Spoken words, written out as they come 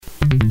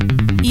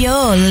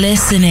You're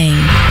listening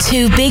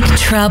to Big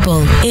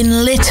Trouble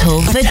in Little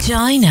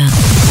Vagina.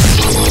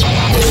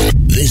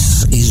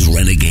 This is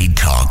Renegade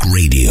Talk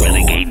Radio.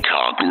 Renegade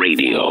Talk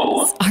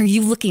Radio. Are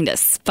you looking to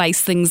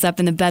spice things up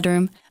in the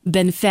bedroom?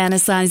 Been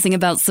fantasizing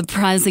about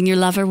surprising your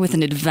lover with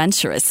an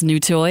adventurous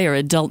new toy or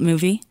adult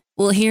movie?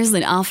 Well, here's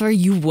an offer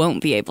you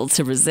won't be able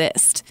to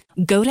resist.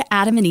 Go to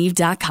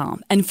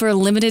adamandeve.com, and for a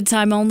limited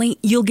time only,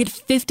 you'll get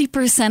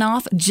 50%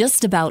 off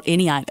just about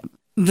any item.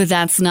 But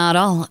that's not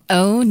all.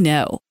 Oh,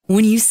 no.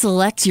 When you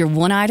select your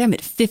one item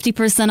at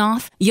 50%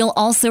 off, you'll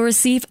also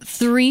receive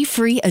 3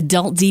 free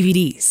adult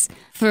DVDs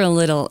for a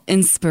little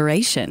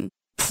inspiration.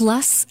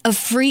 Plus, a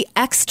free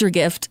extra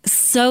gift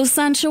so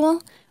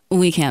sensual,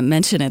 we can't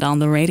mention it on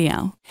the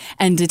radio.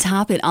 And to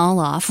top it all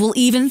off, we'll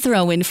even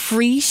throw in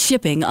free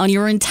shipping on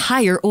your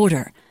entire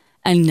order.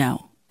 And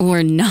no,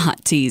 we're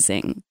not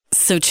teasing.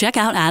 So check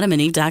out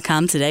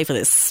adamandeve.com today for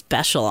this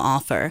special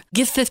offer.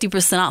 Get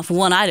 50% off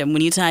one item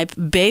when you type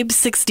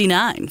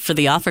BABE69 for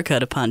the offer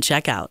code upon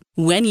checkout.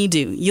 When you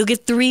do, you'll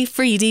get 3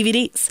 free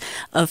DVDs,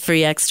 a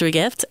free extra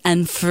gift,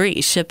 and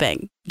free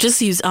shipping.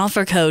 Just use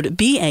offer code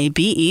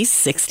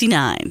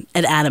BABE69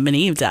 at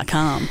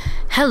adamandeve.com.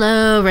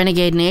 Hello,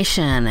 Renegade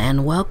Nation,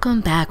 and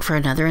welcome back for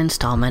another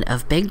installment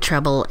of Big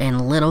Trouble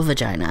in Little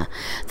Vagina,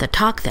 the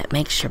talk that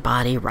makes your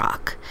body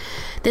rock.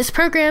 This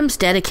program's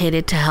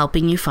dedicated to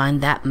helping you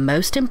find that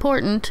most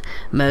important,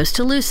 most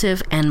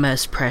elusive, and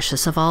most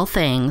precious of all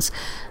things,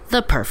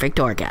 the perfect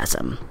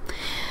orgasm.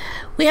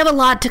 We have a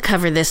lot to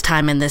cover this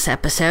time in this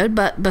episode,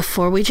 but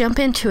before we jump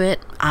into it,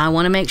 I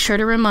want to make sure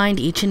to remind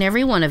each and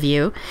every one of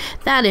you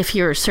that if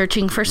you're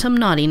searching for some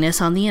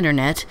naughtiness on the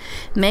internet,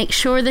 make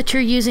sure that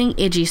you're using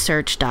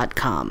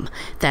IJIsearch.com.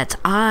 That's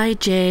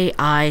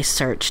IJI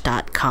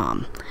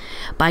Search.com.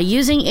 By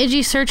using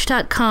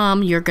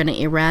IJIsearch.com, you're going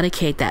to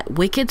eradicate that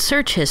wicked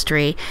search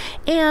history,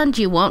 and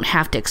you won't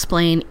have to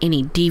explain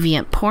any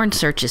deviant porn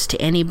searches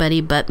to anybody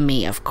but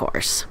me, of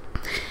course.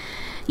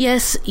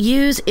 Yes,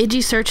 use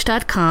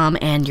IJIsearch.com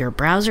and your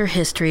browser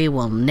history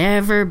will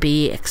never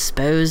be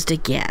exposed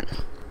again.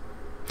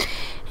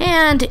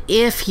 And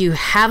if you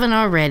haven't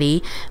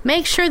already,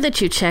 make sure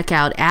that you check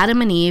out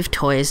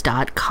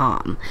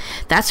AdamandEveToys.com.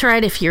 That's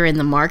right, if you're in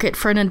the market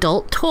for an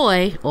adult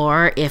toy,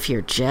 or if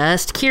you're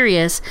just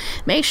curious,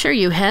 make sure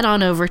you head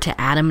on over to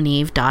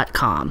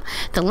AdamandEve.com.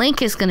 The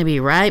link is going to be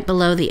right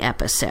below the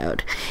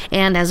episode.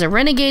 And as a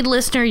Renegade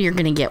listener, you're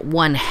going to get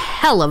one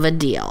hell of a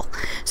deal.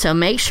 So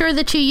make sure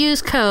that you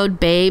use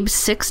code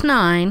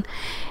BABE69.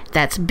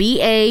 That's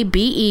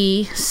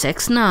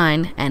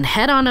BABE69, and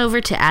head on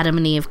over to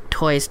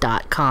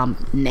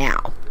AdamandEveToys.com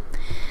now.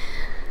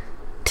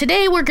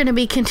 Today we're going to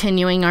be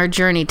continuing our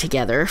journey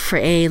together for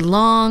a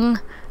long,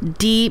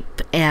 deep,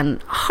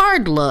 and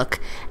hard look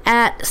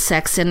at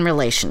sex and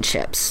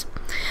relationships.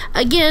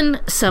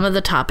 Again, some of the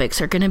topics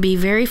are going to be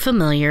very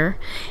familiar,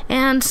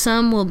 and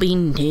some will be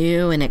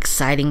new and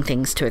exciting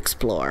things to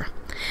explore.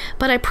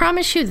 But I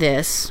promise you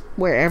this,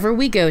 wherever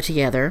we go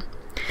together,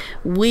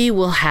 we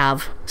will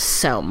have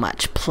so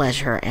much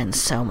pleasure and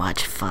so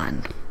much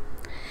fun.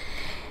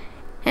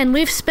 And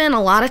we've spent a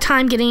lot of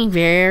time getting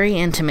very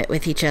intimate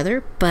with each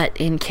other, but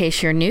in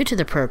case you're new to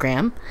the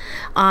program,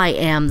 I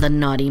am the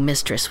naughty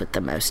mistress with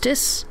the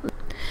mostest,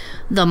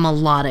 the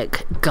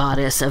melodic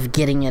goddess of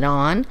getting it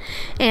on,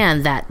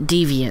 and that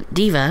deviant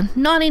diva,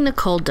 Naughty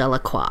Nicole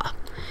Delacroix.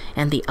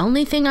 And the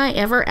only thing I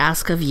ever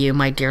ask of you,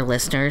 my dear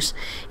listeners,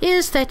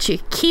 is that you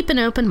keep an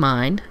open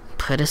mind,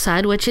 put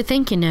aside what you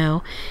think you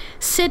know,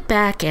 sit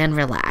back and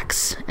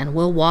relax, and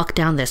we'll walk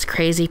down this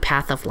crazy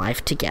path of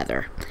life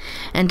together.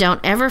 And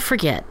don't ever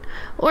forget,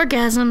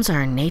 orgasms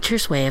are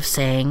nature's way of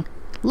saying,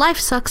 life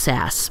sucks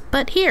ass,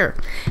 but here,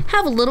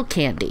 have a little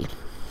candy.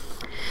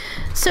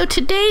 So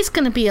today's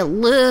going to be a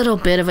little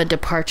bit of a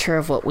departure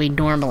of what we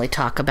normally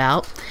talk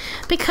about,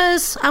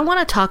 because I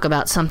want to talk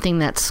about something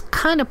that's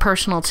kind of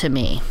personal to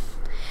me.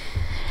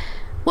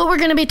 What we're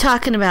going to be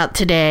talking about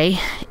today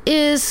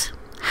is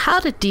how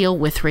to deal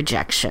with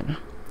rejection.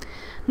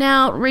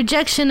 Now,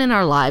 rejection in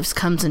our lives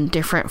comes in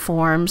different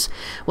forms,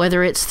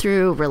 whether it's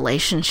through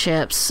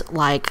relationships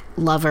like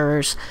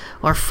lovers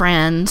or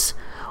friends,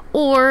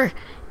 or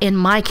in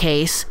my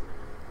case,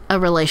 a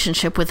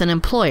relationship with an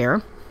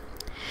employer.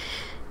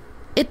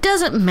 It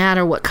doesn't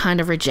matter what kind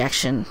of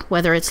rejection,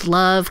 whether it's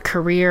love,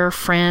 career,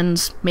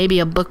 friends, maybe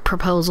a book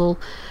proposal,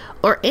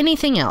 or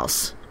anything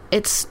else.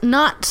 It's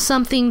not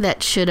something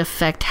that should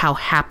affect how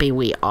happy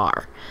we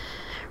are.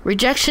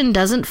 Rejection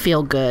doesn't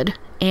feel good,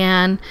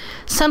 and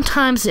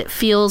sometimes it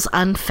feels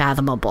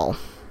unfathomable.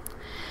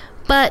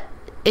 But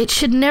it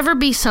should never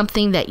be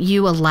something that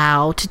you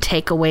allow to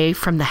take away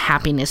from the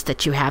happiness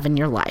that you have in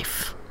your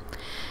life.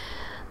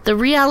 The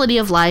reality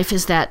of life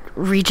is that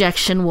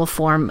rejection will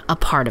form a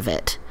part of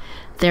it.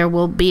 There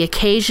will be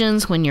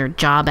occasions when your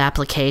job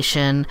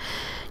application,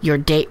 your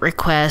date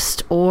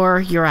request, or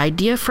your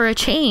idea for a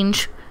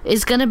change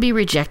is going to be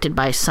rejected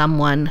by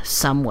someone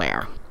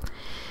somewhere.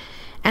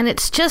 And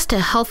it's just a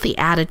healthy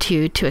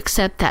attitude to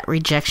accept that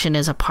rejection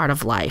is a part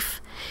of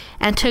life,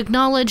 and to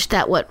acknowledge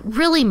that what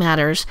really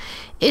matters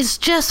is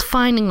just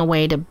finding a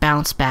way to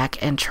bounce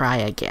back and try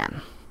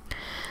again.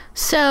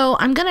 So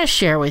I'm going to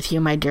share with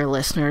you, my dear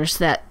listeners,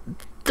 that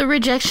the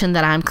rejection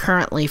that I'm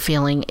currently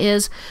feeling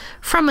is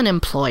from an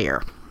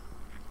employer.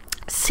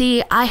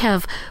 See, I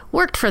have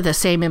worked for the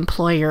same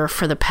employer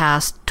for the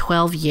past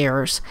 12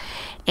 years,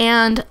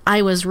 and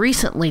I was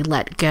recently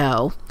let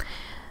go,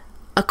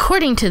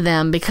 according to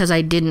them, because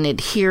I didn't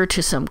adhere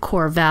to some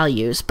core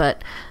values.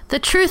 But the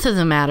truth of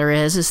the matter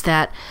is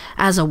that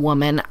as a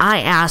woman,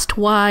 I asked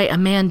why a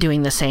man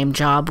doing the same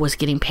job was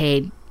getting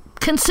paid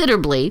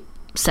considerably,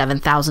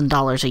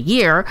 $7,000 a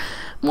year,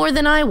 more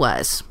than I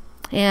was.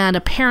 And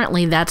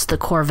apparently that's the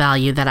core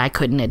value that I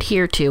couldn't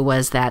adhere to,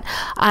 was that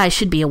I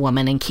should be a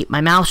woman and keep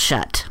my mouth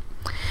shut.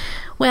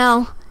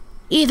 Well,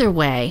 either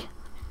way,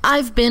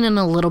 I've been in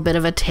a little bit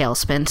of a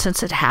tailspin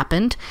since it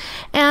happened,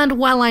 and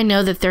while I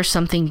know that there's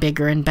something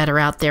bigger and better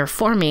out there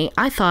for me,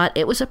 I thought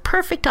it was a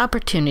perfect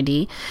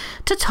opportunity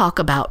to talk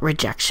about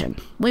rejection.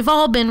 We've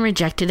all been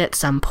rejected at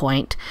some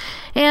point,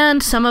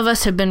 and some of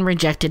us have been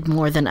rejected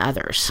more than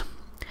others.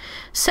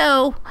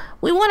 So,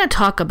 we want to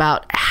talk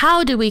about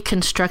how do we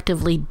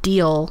constructively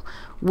deal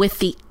with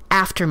the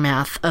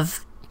aftermath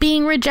of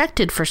being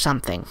rejected for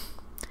something.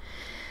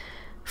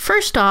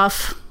 First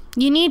off,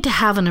 you need to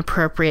have an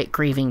appropriate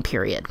grieving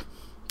period.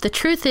 The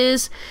truth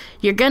is,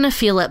 you're going to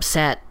feel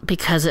upset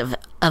because of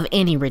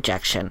any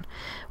rejection,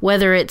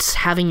 whether it's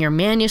having your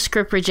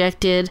manuscript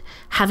rejected,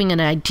 having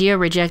an idea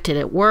rejected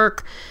at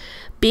work,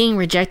 being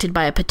rejected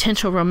by a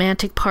potential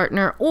romantic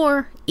partner,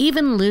 or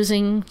even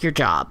losing your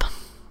job.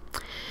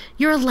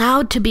 You're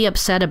allowed to be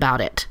upset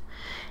about it.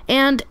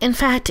 And in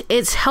fact,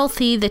 it's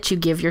healthy that you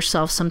give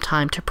yourself some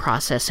time to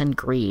process and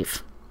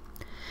grieve.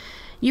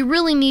 You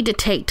really need to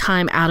take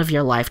time out of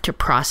your life to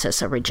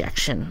process a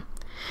rejection.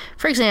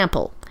 For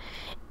example,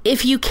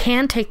 if you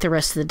can take the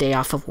rest of the day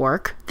off of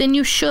work, then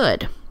you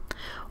should.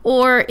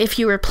 Or if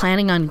you were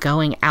planning on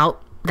going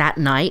out that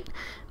night,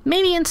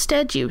 maybe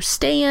instead you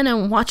stay in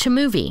and watch a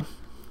movie.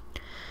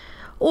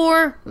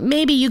 Or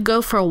maybe you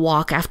go for a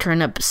walk after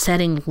an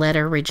upsetting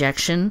letter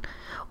rejection.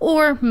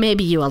 Or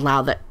maybe you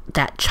allow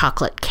that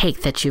chocolate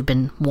cake that you've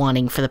been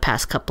wanting for the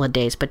past couple of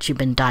days, but you've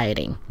been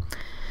dieting.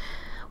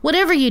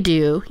 Whatever you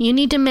do, you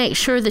need to make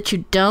sure that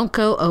you don't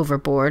go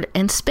overboard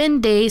and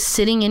spend days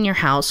sitting in your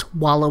house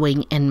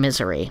wallowing in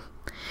misery.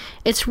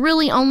 It's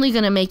really only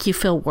going to make you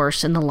feel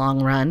worse in the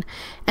long run,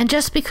 and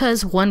just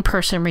because one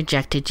person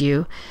rejected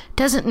you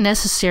doesn't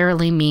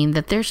necessarily mean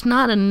that there's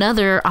not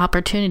another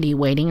opportunity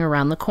waiting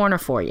around the corner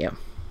for you.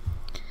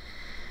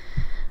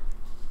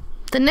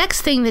 The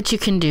next thing that you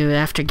can do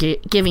after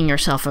giving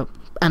yourself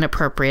an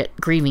appropriate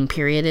grieving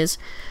period is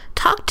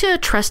talk to a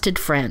trusted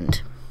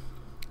friend.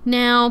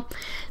 Now,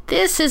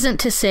 this isn't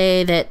to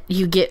say that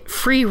you get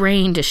free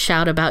rein to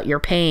shout about your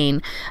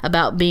pain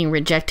about being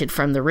rejected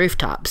from the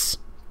rooftops,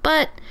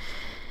 but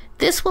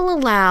this will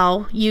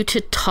allow you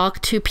to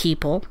talk to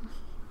people,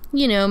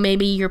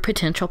 maybe your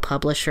potential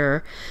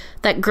publisher,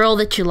 that girl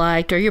that you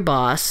liked, or your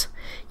boss.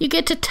 You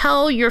get to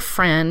tell your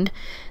friend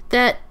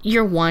that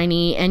you're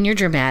whiny and you're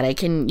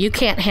dramatic and you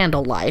can't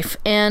handle life,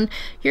 and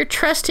your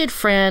trusted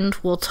friend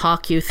will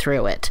talk you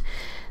through it.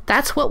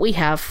 That's what we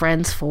have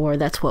friends for.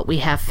 That's what we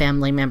have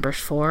family members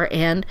for.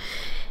 And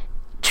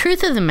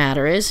truth of the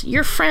matter is,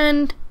 your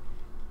friend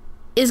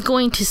is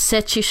going to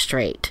set you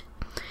straight.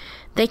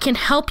 They can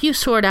help you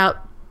sort out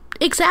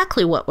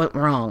exactly what went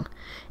wrong.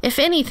 If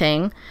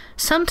anything,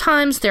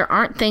 sometimes there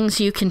aren't things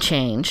you can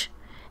change,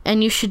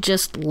 and you should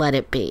just let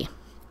it be.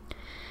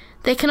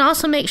 They can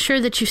also make sure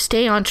that you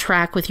stay on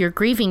track with your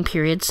grieving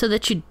period so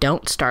that you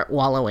don't start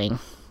wallowing.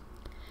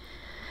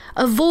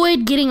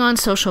 Avoid getting on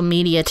social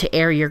media to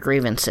air your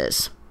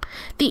grievances.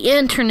 The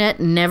internet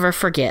never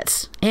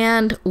forgets,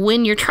 and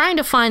when you're trying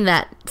to find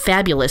that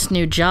fabulous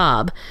new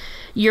job,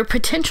 your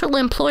potential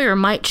employer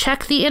might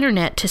check the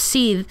internet to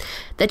see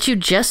that you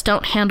just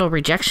don't handle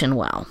rejection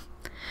well.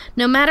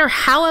 No matter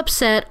how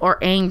upset or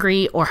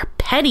angry or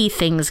petty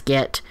things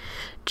get,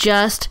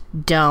 just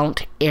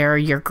don't air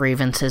your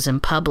grievances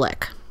in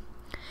public.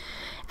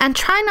 And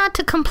try not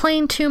to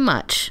complain too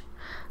much.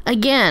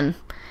 Again,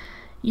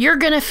 you're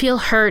going to feel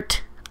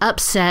hurt,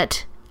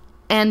 upset,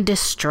 and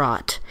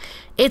distraught.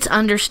 It's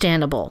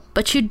understandable,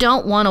 but you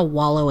don't want to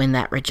wallow in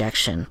that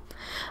rejection.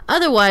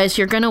 Otherwise,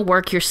 you're going to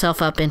work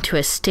yourself up into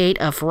a state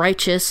of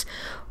righteous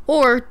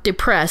or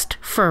depressed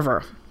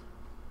fervor.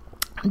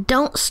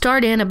 Don't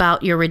start in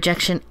about your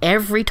rejection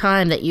every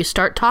time that you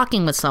start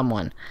talking with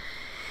someone.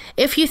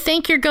 If you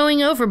think you're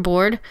going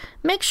overboard,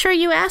 make sure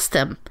you ask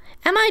them,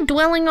 "Am I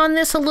dwelling on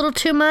this a little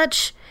too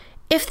much?"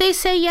 If they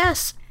say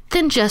yes,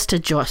 then just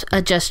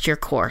adjust your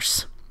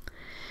course.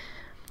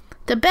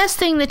 The best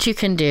thing that you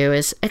can do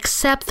is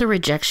accept the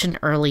rejection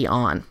early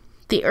on.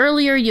 The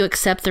earlier you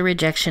accept the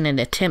rejection and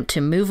attempt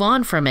to move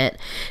on from it,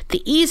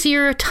 the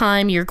easier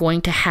time you're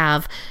going to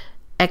have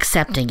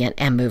accepting it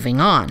and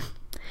moving on.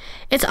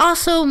 It's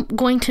also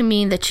going to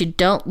mean that you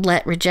don't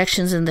let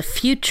rejections in the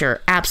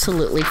future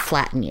absolutely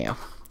flatten you.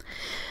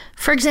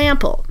 For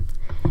example,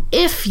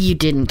 if you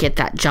didn't get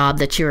that job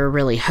that you were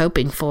really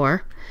hoping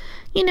for,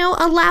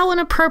 allow an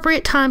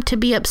appropriate time to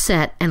be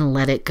upset and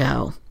let it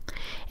go.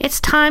 It's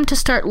time to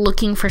start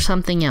looking for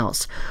something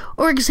else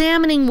or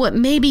examining what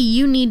maybe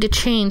you need to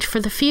change for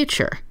the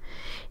future.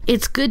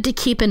 It's good to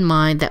keep in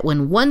mind that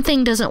when one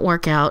thing doesn't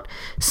work out,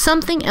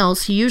 something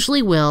else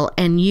usually will,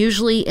 and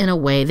usually in a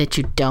way that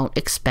you don't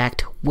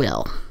expect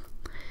will.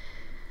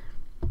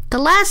 The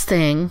last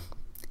thing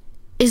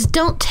is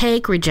don't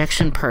take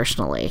rejection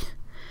personally.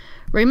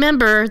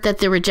 Remember that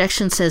the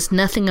rejection says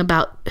nothing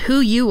about who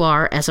you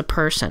are as a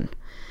person.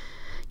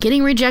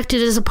 Getting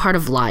rejected is a part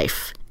of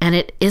life, and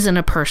it isn't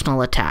a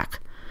personal attack.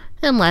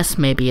 Unless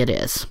maybe it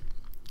is.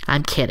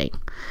 I'm kidding.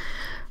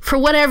 For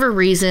whatever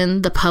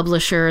reason, the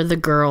publisher, the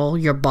girl,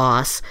 your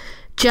boss,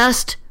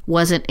 just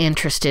wasn't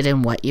interested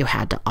in what you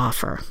had to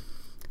offer.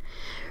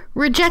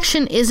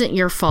 Rejection isn't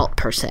your fault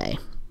per se.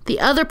 The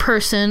other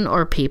person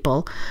or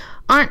people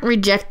aren't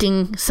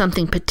rejecting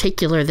something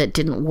particular that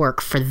didn't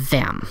work for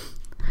them.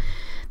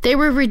 They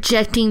were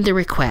rejecting the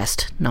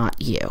request,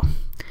 not you.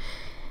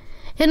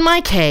 In my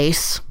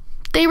case,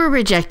 they were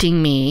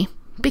rejecting me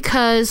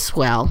because,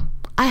 well,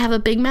 I have a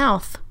big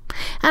mouth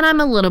and I'm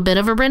a little bit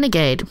of a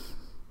renegade.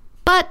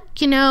 But,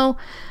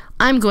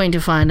 I'm going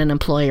to find an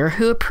employer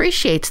who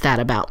appreciates that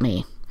about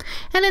me.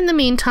 And in the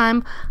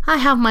meantime, I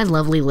have my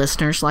lovely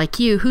listeners like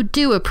you who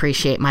do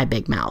appreciate my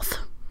big mouth.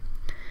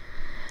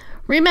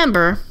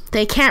 Remember,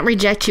 they can't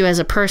reject you as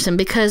a person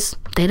because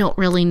they don't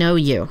really know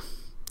you.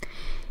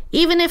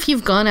 Even if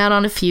you've gone out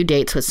on a few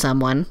dates with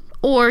someone,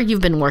 or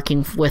you've been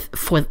working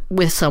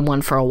with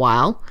someone for a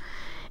while,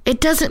 it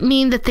doesn't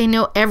mean that they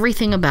know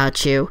everything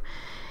about you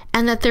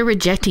and that they're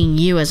rejecting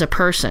you as a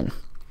person.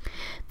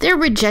 They're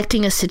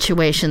rejecting a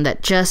situation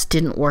that just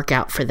didn't work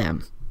out for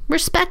them.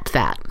 Respect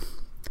that.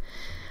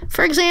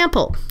 For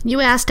example,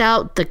 you asked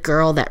out the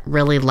girl that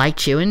really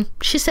liked you and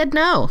she said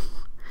no.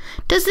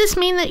 Does this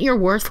mean that you're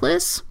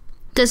worthless?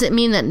 Does it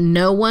mean that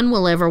no one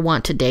will ever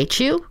want to date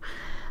you?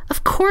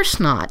 Of course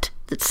not.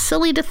 It's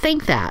silly to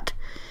think that.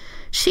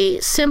 She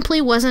simply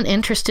wasn't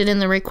interested in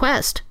the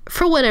request.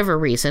 For whatever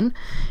reason,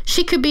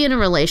 she could be in a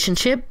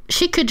relationship,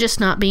 she could just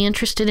not be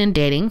interested in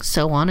dating,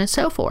 so on and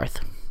so forth.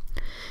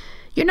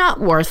 You're not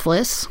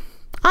worthless.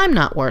 I'm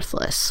not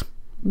worthless.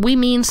 We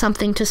mean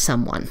something to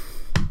someone.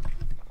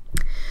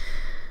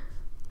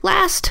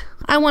 Last,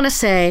 I want to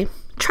say,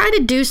 try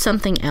to do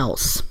something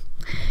else.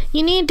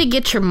 You need to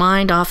get your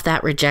mind off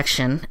that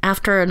rejection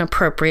after an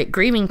appropriate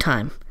grieving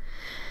time.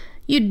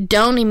 You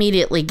don't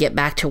immediately get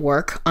back to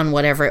work on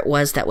whatever it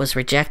was that was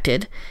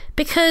rejected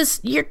because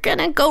you're going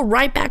to go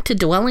right back to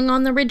dwelling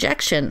on the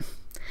rejection.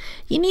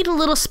 You need a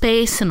little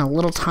space and a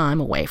little time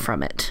away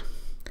from it.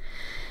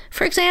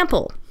 For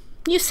example,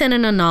 you sent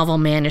in a novel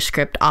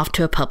manuscript off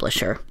to a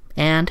publisher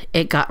and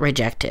it got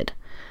rejected.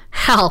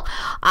 Hell,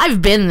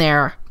 I've been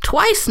there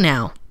twice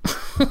now.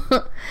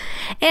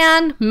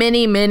 And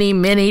many, many,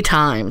 many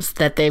times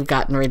that they've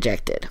gotten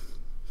rejected.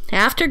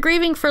 After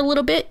grieving for a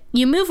little bit,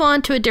 you move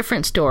on to a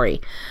different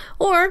story.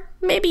 Or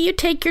maybe you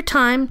take your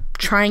time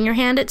trying your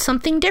hand at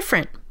something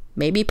different.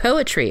 Maybe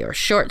poetry or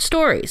short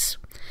stories.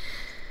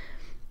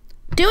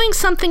 Doing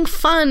something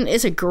fun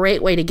is a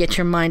great way to get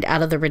your mind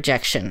out of the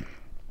rejection.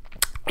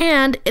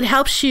 And it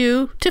helps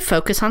you to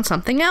focus on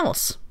something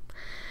else.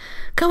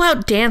 Go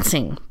out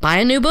dancing, buy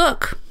a new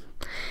book.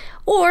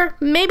 Or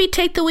maybe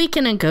take the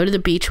weekend and go to the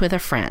beach with a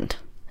friend.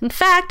 In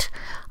fact,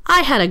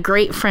 I had a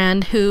great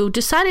friend who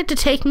decided to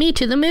take me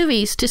to the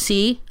movies to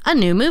see a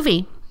new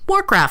movie,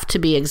 Warcraft to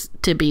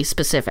be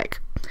specific.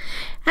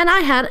 And I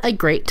had a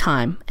great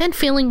time and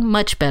feeling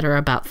much better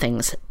about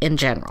things in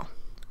general.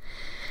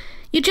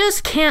 You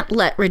just can't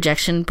let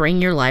rejection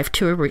bring your life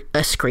to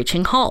a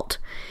screeching halt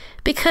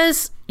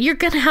because you're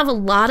going to have a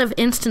lot of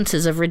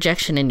instances of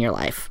rejection in your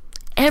life.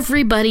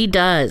 Everybody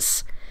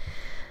does.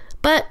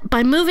 But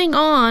by moving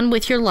on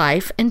with your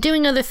life and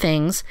doing other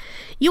things,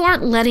 you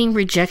aren't letting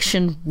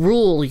rejection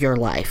rule your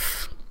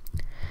life.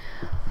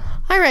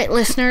 All right,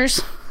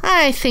 listeners,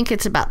 I think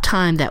it's about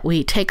time that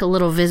we take a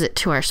little visit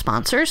to our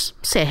sponsors,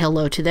 say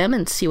hello to them,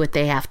 and see what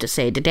they have to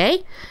say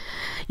today.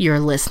 You're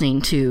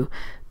listening to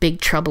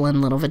Big Trouble in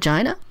Little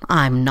Vagina.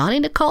 I'm Naughty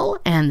Nicole,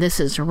 and this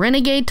is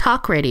Renegade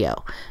Talk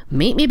Radio.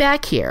 Meet me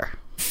back here.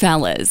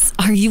 Fellas,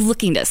 are you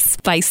looking to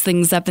spice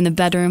things up in the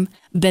bedroom?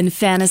 Been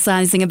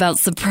fantasizing about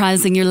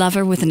surprising your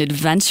lover with an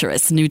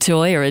adventurous new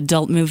toy or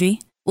adult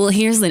movie? Well,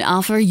 here's an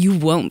offer you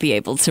won't be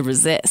able to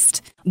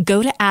resist.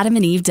 Go to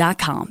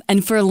adamandeve.com,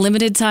 and for a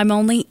limited time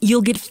only,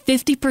 you'll get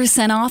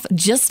 50% off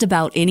just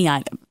about any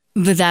item.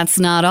 But that's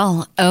not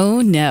all. Oh,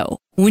 no.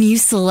 When you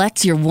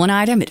select your one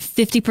item at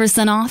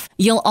 50% off,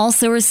 you'll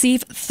also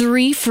receive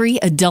 3 free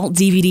adult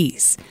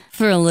DVDs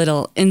for a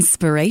little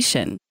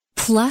inspiration.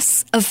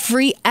 Plus, a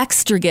free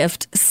extra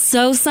gift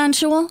so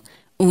sensual,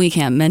 we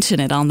can't mention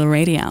it on the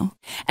radio.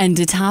 And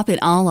to top it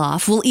all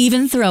off, we'll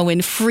even throw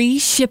in free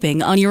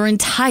shipping on your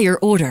entire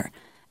order.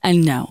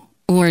 And no,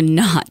 we're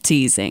not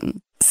teasing.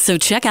 So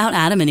check out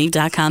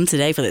adamandeve.com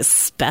today for this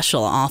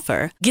special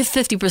offer. Get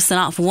 50%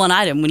 off one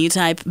item when you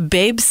type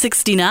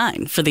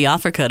BABE69 for the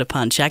offer code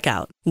upon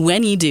checkout.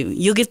 When you do,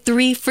 you'll get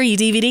 3 free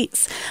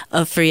DVDs,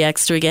 a free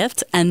extra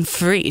gift, and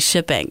free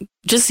shipping.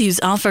 Just use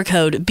offer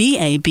code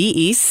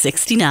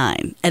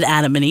BABE69 at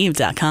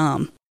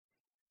adamandeve.com.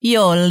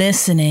 You're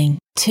listening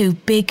to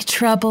Big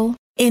Trouble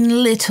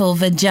in Little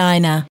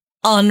Vagina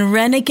on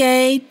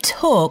Renegade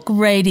Talk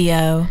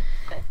Radio.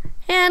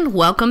 And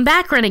welcome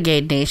back,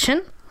 Renegade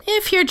Nation.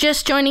 If you're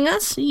just joining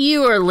us,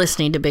 you are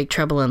listening to Big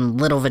Trouble in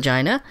Little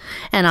Vagina,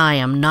 and I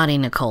am Naughty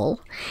Nicole.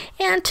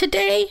 And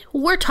today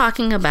we're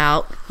talking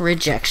about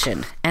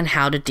rejection and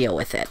how to deal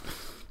with it.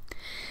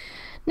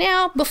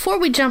 Now, before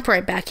we jump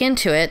right back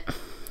into it,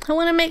 I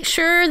want to make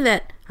sure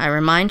that I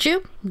remind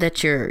you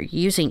that you're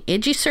using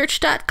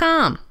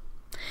IdgySearch.com.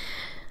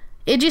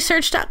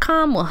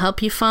 IdgySearch.com will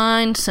help you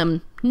find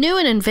some new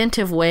and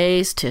inventive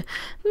ways to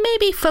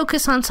maybe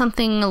focus on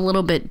something a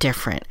little bit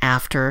different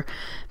after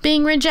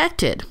being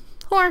rejected.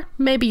 Or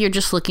maybe you're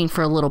just looking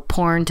for a little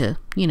porn to,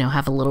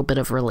 have a little bit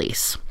of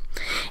release.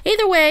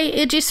 Either way,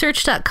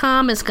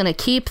 IdgySearch.com is going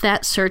to keep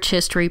that search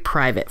history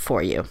private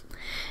for you.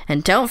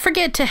 And don't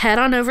forget to head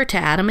on over to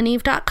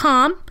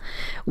adamandeve.com,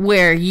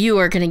 where you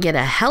are going to get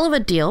a hell of a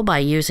deal by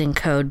using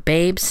code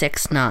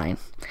BABE69.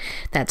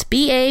 That's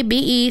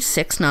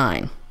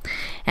BABE69.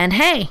 And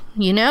hey,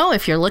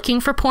 if you're looking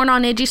for porn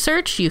on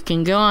IdgySearch, you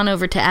can go on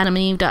over to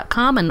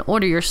adamandeve.com and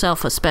order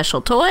yourself a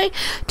special toy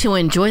to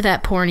enjoy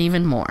that porn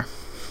even more.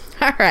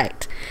 All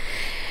right.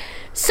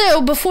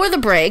 So before the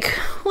break,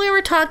 we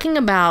were talking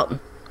about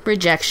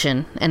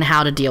rejection and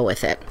how to deal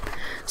with it.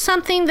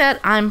 Something that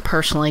I'm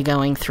personally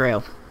going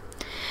through.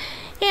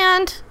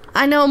 And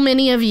I know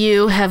many of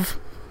you have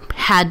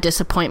had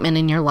disappointment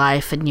in your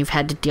life and you've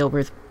had to deal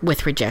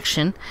with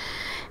rejection.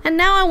 And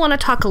now I want to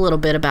talk a little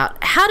bit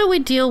about how do we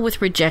deal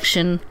with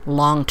rejection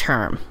long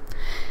term.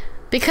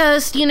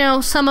 Because,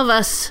 some of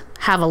us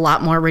have a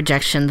lot more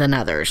rejection than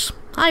others.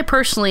 I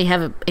personally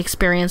have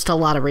experienced a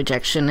lot of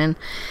rejection, and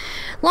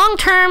long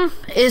term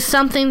is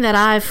something that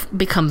I've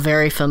become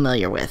very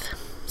familiar with.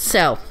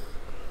 So,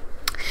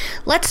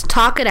 let's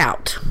talk it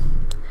out.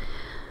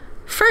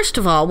 First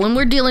of all, when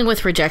we're dealing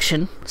with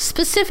rejection,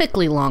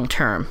 specifically long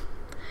term,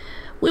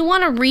 we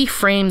want to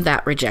reframe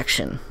that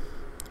rejection.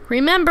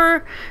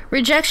 Remember,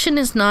 rejection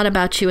is not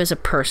about you as a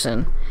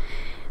person,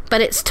 but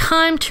it's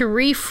time to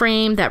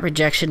reframe that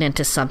rejection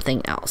into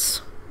something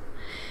else.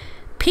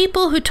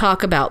 People who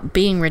talk about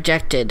being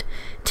rejected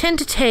tend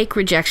to take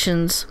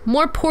rejections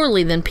more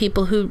poorly than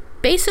people who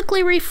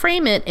basically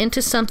reframe it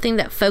into something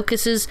that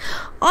focuses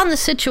on the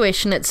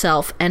situation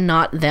itself and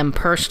not them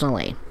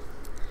personally.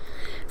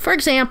 For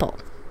example,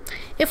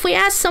 if we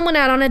ask someone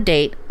out on a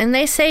date and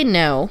they say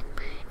no,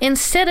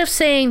 instead of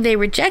saying they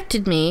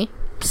rejected me,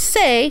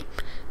 say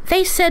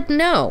they said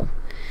no.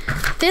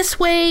 This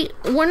way,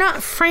 we're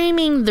not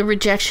framing the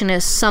rejection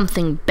as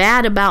something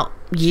bad about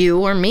you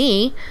or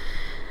me.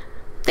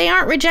 They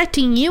aren't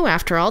rejecting you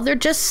after all. They're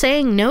just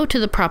saying no to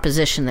the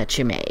proposition that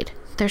you made.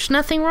 There's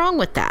nothing wrong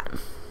with that.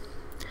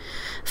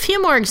 A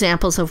few more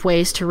examples of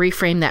ways to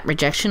reframe that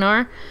rejection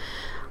are,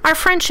 our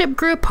friendship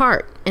grew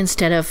apart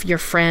instead of your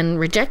friend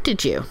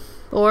rejected you.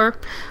 Or,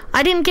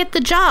 I didn't get the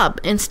job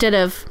instead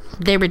of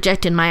they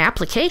rejected my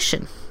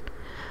application.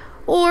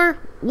 Or,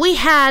 we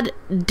had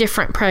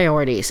different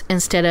priorities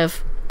instead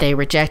of they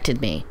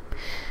rejected me.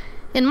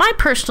 In my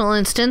personal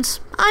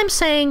instance, I'm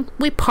saying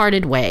we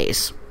parted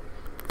ways.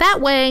 That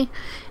way,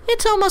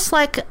 it's almost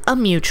like a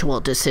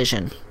mutual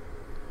decision,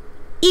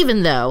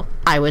 even though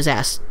I was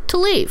asked to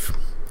leave,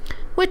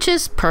 which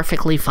is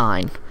perfectly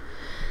fine.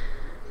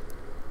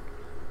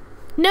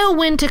 Know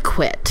when to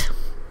quit.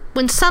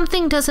 When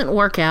something doesn't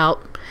work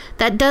out,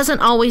 that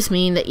doesn't always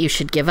mean that you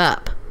should give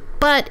up.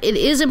 But it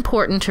is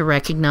important to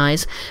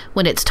recognize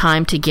when it's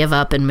time to give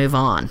up and move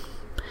on.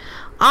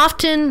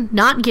 Often,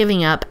 not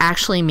giving up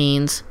actually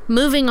means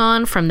moving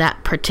on from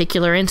that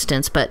particular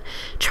instance, but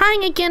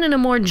trying again in a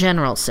more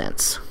general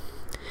sense.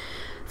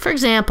 For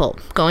example,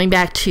 going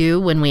back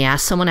to when we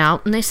asked someone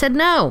out and they said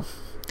no.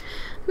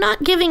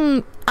 Not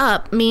giving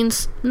up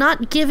means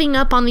not giving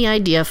up on the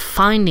idea of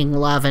finding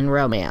love and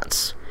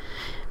romance.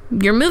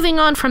 You're moving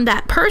on from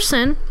that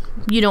person.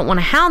 You don't want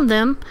to hound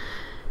them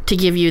to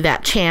give you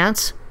that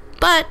chance.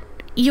 But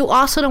you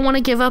also don't want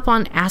to give up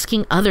on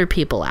asking other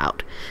people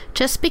out.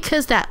 Just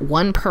because that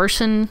one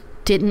person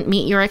didn't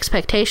meet your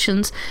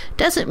expectations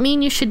doesn't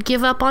mean you should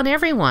give up on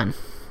everyone.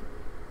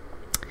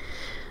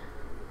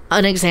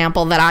 An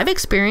example that I've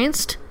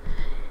experienced,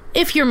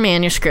 if your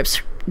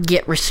manuscripts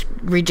get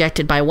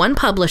rejected by one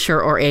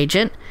publisher or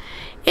agent,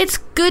 it's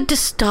good to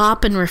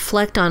stop and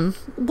reflect on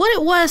what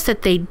it was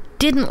that they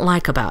didn't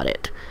like about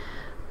it.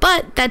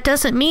 But that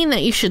doesn't mean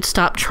that you should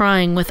stop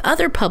trying with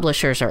other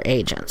publishers or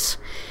agents.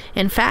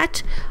 In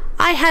fact,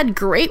 I had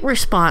great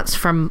response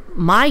from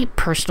my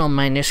personal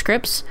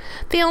manuscripts.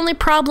 The only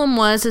problem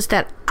was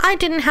that I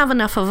didn't have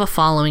enough of a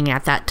following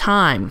at that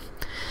time.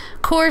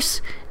 Of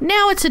course,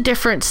 now it's a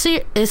different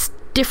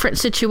different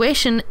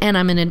situation and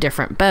I'm in a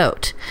different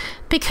boat,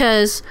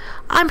 because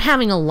I'm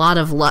having a lot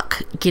of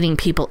luck getting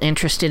people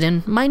interested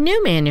in my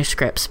new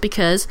manuscripts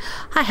because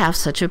I have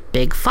such a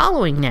big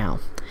following now.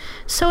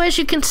 So as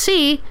you can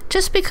see,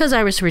 just because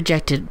I was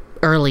rejected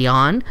early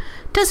on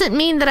doesn't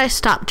mean that I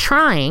stopped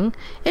trying.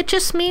 It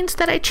just means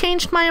that I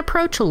changed my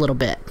approach a little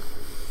bit.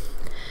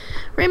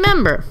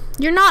 Remember,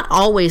 you're not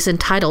always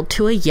entitled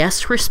to a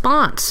yes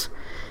response.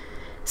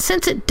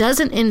 Since it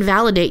doesn't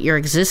invalidate your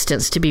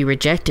existence to be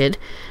rejected,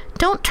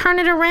 don't turn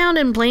it around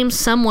and blame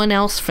someone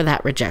else for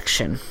that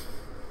rejection.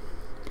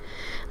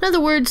 In other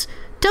words,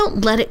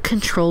 don't let it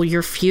control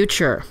your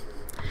future.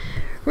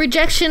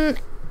 Rejection,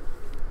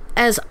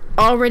 as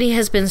already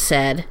has been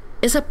said,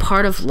 is a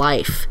part of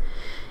life.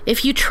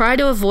 If you try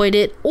to avoid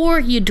it or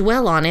you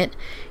dwell on it,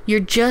 you're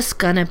just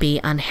gonna be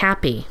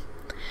unhappy.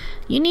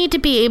 You need to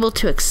be able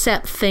to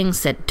accept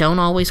things that don't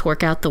always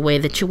work out the way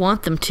that you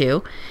want them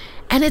to,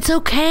 and it's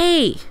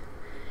okay.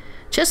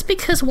 Just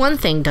because one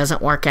thing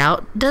doesn't work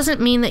out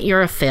doesn't mean that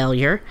you're a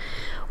failure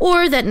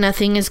or that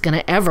nothing is going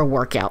to ever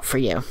work out for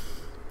you.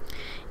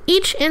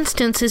 Each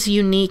instance is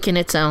unique in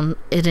its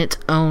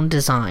own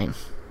design.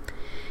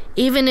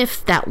 Even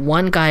if that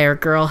one guy or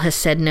girl has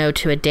said no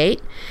to a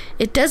date,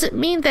 it doesn't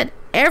mean that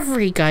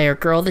every guy or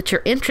girl that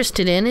you're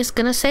interested in is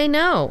going to say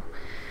no.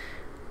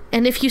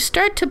 And if you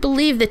start to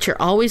believe that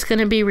you're always going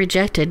to be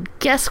rejected,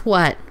 guess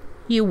what?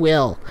 You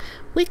will.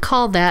 We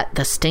call that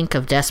the stink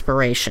of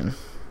desperation.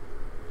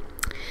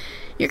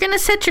 You're going to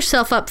set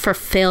yourself up for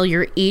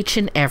failure each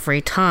and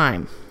every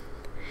time.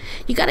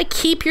 You got to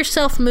keep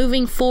yourself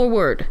moving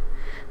forward.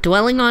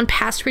 Dwelling on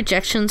past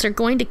rejections are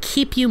going to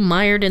keep you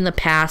mired in the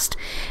past,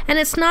 and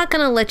it's not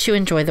going to let you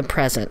enjoy the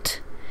present.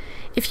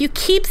 If you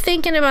keep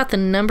thinking about the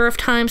number of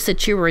times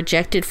that you were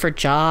rejected for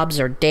jobs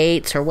or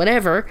dates or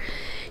whatever,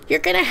 you're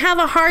going to have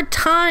a hard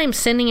time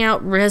sending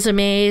out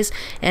resumes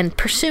and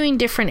pursuing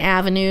different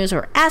avenues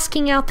or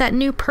asking out that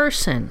new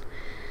person.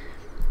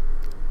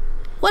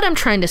 What I'm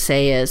trying to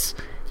say is,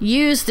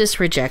 use this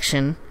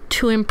rejection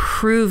to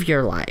improve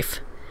your life.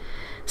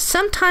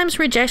 Sometimes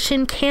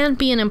rejection can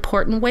be an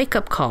important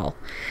wake-up call,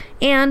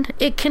 and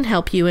it can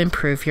help you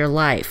improve your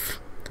life.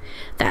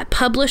 That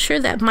publisher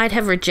that might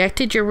have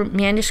rejected your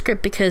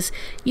manuscript because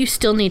you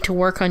still need to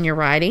work on your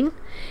writing,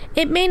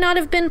 it may not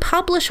have been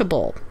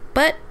publishable,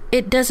 but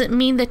it doesn't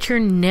mean that you're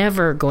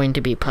never going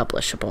to be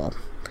publishable.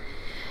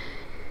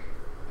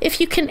 If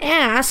you can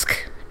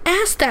ask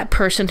that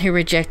person who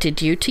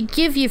rejected you to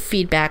give you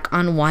feedback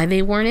on why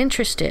they weren't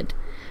interested.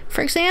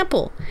 For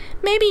example,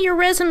 maybe your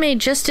resume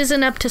just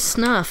isn't up to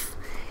snuff,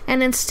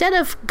 and instead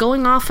of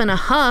going off in a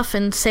huff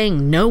and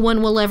saying no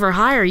one will ever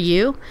hire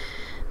you,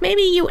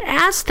 maybe you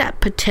ask that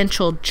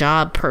potential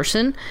job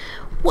person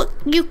what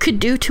you could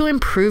do to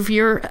improve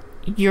your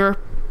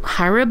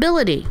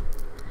hireability.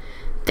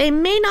 They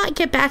may not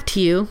get back to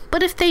you,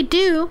 but if they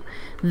do,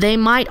 they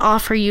might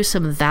offer you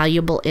some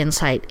valuable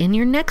insight in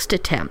your next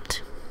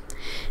attempt.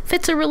 If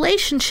it's a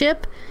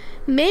relationship,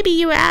 maybe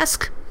you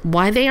ask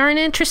why they aren't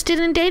interested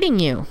in dating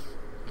you.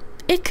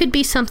 It could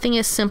be something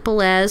as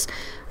simple as,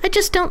 I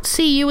just don't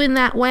see you in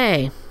that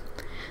way.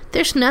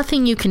 There's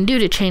nothing you can do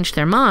to change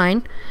their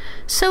mind,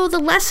 so the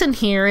lesson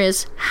here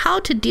is how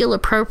to deal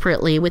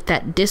appropriately with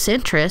that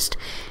disinterest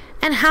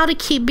and how to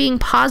keep being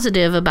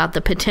positive about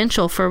the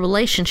potential for a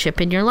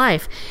relationship in your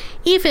life,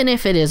 even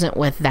if it isn't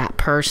with that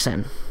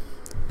person.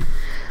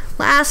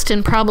 Last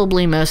and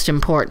probably most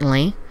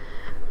importantly,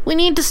 we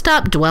need to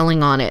stop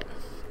dwelling on it.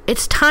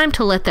 It's time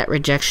to let that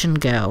rejection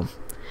go.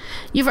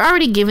 You've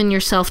already given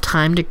yourself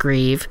time to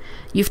grieve.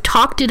 You've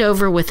talked it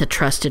over with a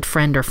trusted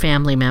friend or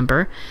family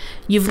member.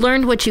 You've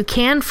learned what you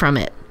can from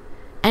it.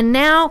 And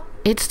now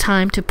it's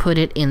time to put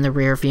it in the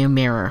rearview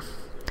mirror.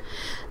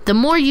 The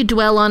more you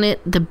dwell on it,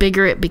 the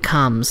bigger it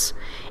becomes.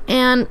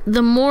 And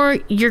the more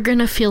you're going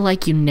to feel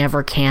like you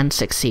never can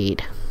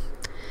succeed.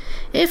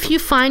 If you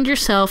find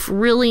yourself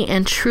really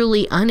and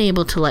truly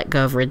unable to let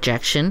go of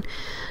rejection,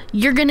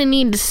 you're going to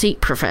need to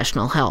seek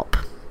professional help.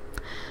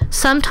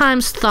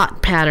 Sometimes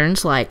thought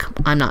patterns like,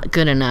 I'm not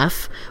good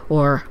enough,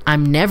 or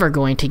I'm never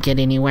going to get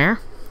anywhere,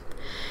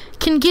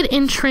 can get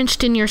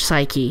entrenched in your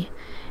psyche,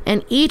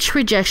 and each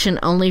rejection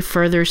only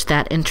furthers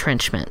that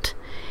entrenchment.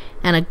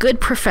 And a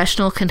good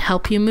professional can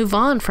help you move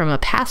on from a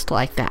past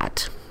like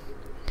that.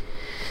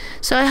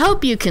 So I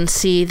hope you can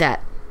see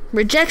that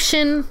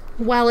rejection,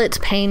 while it's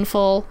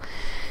painful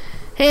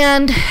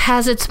and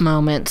has its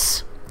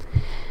moments,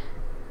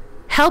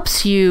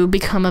 helps you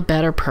become a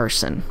better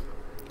person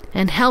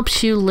and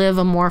helps you live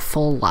a more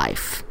full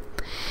life.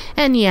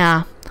 And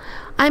yeah,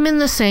 I'm in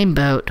the same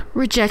boat.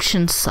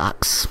 Rejection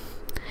sucks.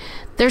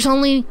 There's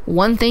only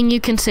one thing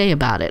you can say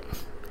about it,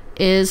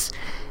 is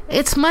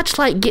it's much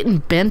like getting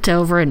bent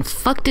over and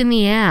fucked in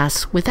the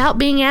ass without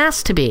being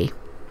asked to be.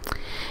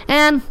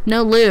 And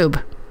no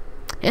lube.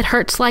 It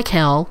hurts like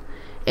hell.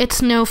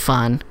 It's no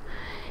fun.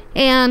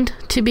 And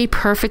to be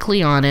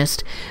perfectly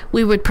honest,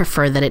 we would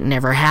prefer that it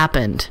never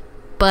happened.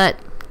 But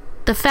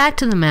the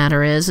fact of the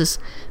matter is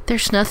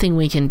there's nothing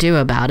we can do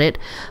about it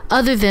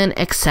other than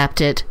accept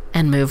it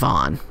and move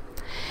on.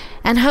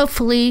 and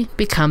hopefully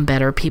become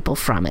better people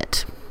from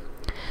it.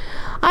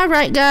 All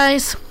right,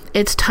 guys,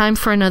 it's time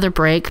for another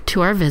break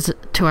to our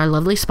visit to our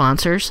lovely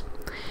sponsors.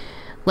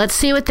 Let's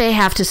see what they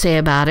have to say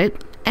about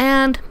it,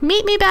 and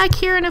meet me back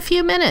here in a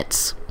few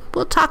minutes.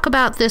 We'll talk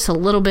about this a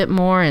little bit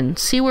more and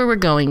see where we're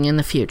going in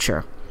the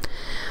future.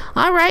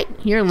 All right,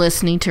 you're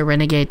listening to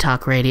Renegade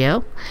Talk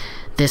Radio.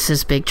 This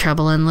is Big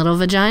Trouble in Little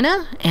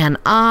Vagina, and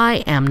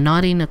I am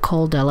Naughty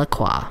Nicole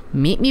Delacroix.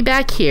 Meet me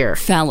back here.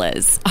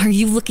 Fellas, are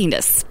you looking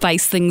to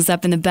spice things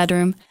up in the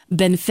bedroom?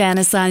 Been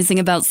fantasizing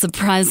about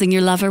surprising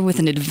your lover with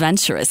an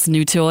adventurous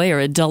new toy or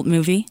adult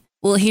movie?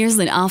 Well, here's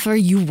an offer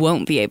you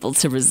won't be able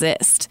to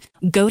resist.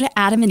 Go to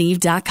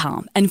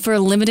adamandeve.com, and for a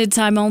limited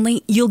time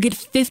only, you'll get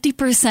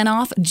 50%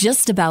 off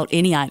just about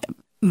any item.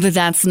 But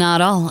that's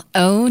not all.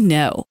 Oh,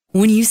 no.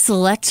 When you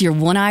select your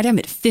one item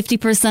at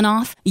 50%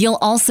 off, you'll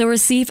also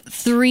receive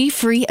 3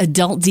 free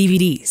adult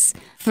DVDs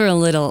for a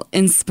little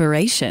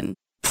inspiration.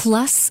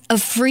 Plus, a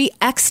free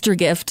extra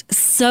gift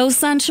so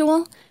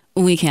sensual,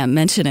 we can't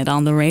mention it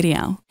on the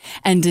radio.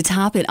 And to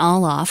top it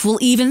all off, we'll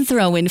even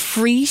throw in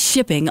free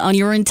shipping on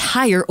your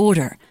entire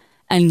order.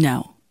 And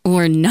no,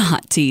 we're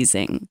not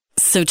teasing.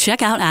 So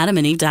check out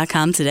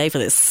adamandeve.com today for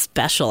this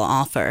special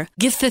offer.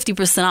 Get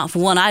 50% off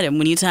one item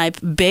when you type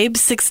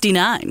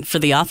BABE69 for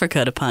the offer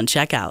code upon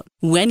checkout.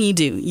 When you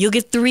do, you'll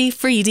get 3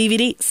 free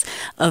DVDs,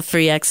 a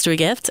free extra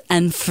gift,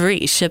 and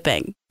free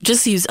shipping.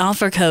 Just use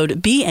offer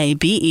code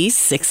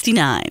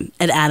BABE69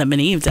 at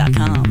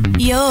adamandeve.com.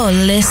 You're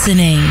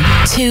listening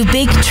to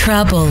Big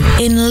Trouble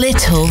in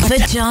Little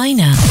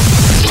Vagina.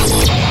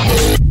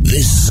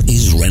 This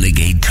is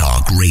Renegade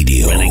Talk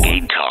Radio.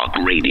 Renegade Talk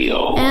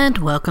Radio. And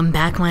welcome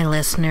back, my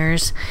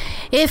listeners.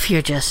 If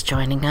you're just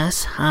joining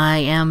us, I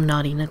am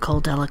Naughty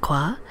Nicole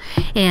Delacroix,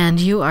 and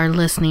you are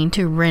listening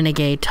to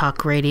Renegade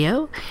Talk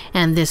Radio,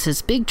 and this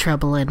is Big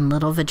Trouble in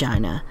Little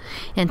Vagina.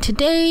 And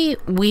today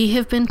we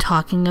have been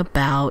talking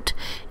about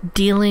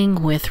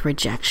dealing with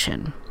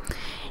rejection.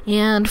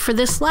 And for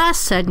this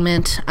last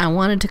segment, I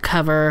wanted to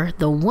cover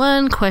the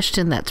one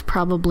question that's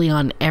probably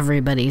on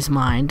everybody's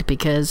mind,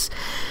 because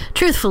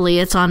truthfully,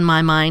 it's on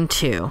my mind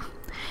too.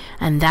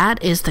 And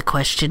that is the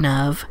question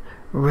of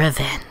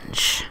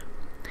revenge.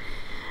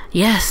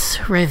 Yes,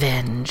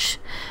 revenge.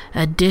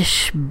 A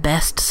dish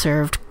best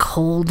served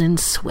cold and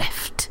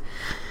swift.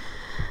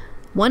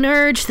 One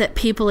urge that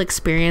people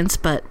experience,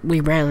 but we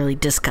rarely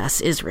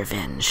discuss, is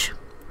revenge.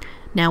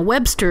 Now,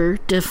 Webster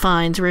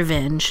defines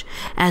revenge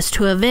as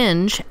to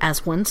avenge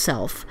as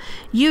oneself,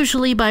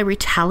 usually by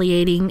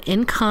retaliating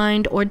in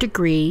kind or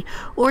degree,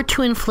 or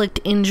to inflict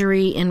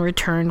injury in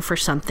return for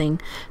something,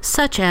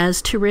 such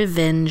as to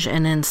revenge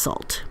an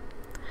insult.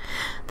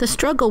 The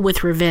struggle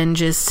with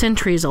revenge is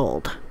centuries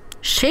old.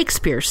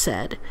 Shakespeare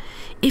said,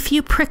 "If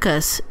you prick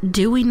us,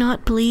 do we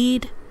not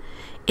bleed?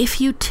 If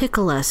you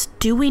tickle us,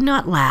 do we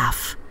not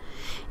laugh?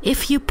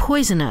 If you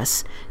poison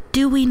us,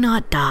 do we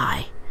not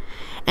die?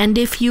 And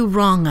if you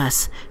wrong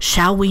us,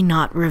 shall we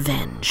not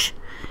revenge?"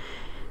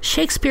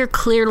 Shakespeare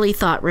clearly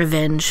thought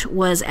revenge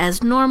was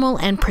as normal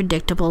and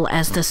predictable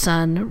as the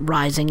sun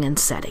rising and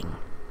setting.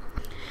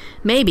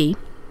 Maybe.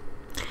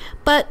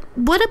 But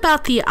what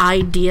about the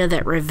idea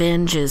that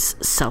revenge is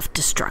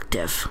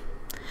self-destructive?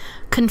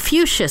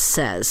 Confucius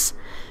says,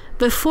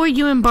 "Before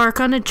you embark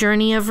on a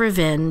journey of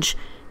revenge,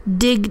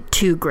 dig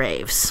 2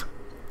 graves."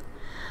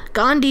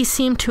 Gandhi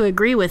seemed to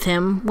agree with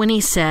him when he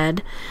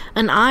said,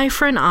 "An eye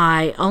for an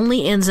eye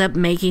only ends up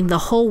making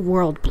the whole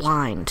world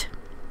blind."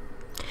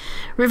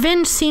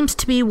 Revenge seems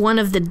to be one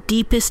of the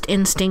deepest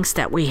instincts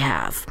that we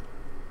have.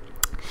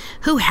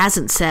 Who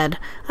hasn't said,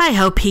 "I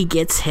hope he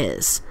gets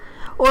his,"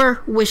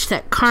 or wish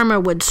that karma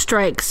would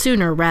strike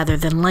sooner rather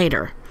than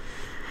later?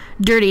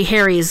 Dirty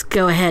Harry's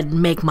 "Go ahead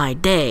and make my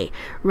day"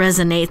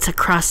 resonates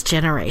across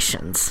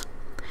generations.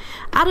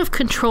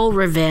 Out-of-control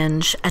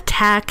revenge,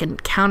 attack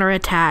and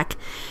counterattack,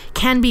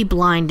 can be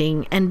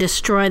blinding and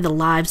destroy the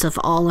lives of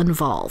all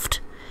involved.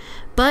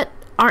 But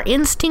our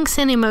instincts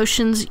and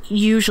emotions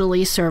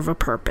usually serve a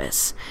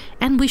purpose,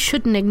 and we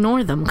shouldn't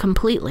ignore them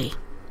completely.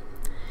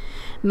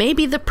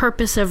 Maybe the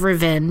purpose of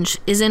revenge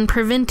is in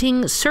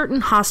preventing certain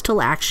hostile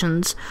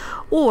actions,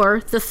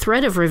 or the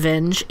threat of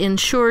revenge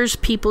ensures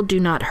people do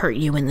not hurt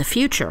you in the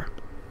future.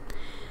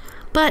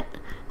 But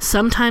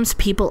sometimes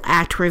people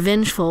act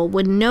revengeful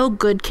when no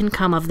good can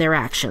come of their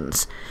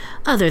actions,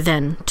 other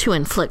than to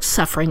inflict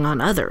suffering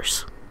on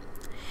others.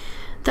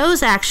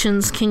 Those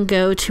actions can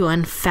go to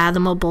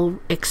unfathomable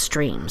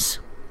extremes.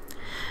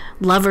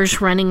 Lovers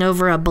running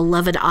over a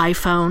beloved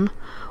iPhone,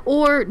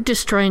 or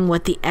destroying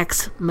what the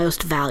ex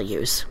most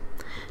values,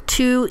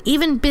 to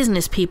even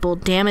business people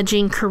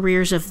damaging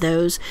careers of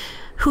those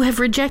who have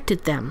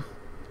rejected them.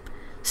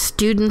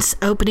 Students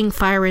opening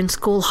fire in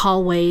school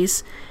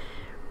hallways.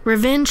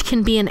 Revenge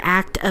can be an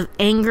act of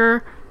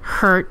anger,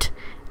 hurt,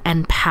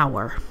 and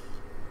power.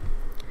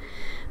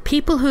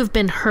 People who have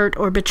been hurt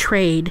or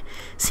betrayed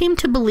seem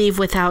to believe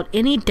without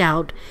any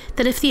doubt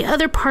that if the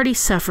other party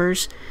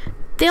suffers,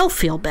 they'll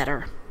feel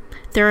better.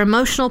 Their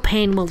emotional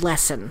pain will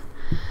lessen.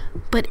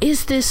 But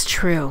is this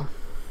true?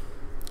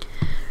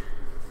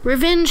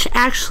 Revenge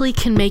actually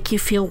can make you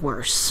feel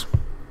worse.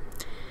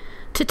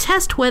 To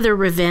test whether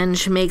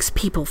revenge makes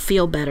people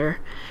feel better,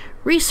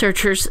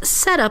 researchers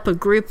set up a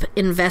group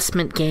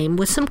investment game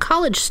with some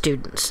college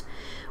students,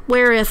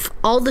 where if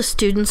all the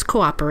students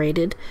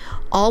cooperated,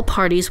 all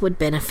parties would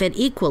benefit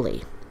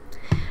equally.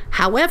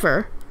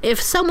 However,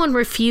 if someone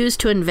refused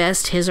to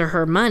invest his or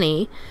her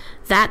money,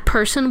 that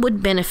person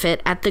would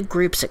benefit at the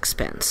group's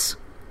expense.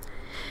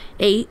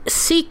 A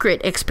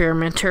secret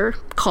experimenter,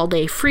 called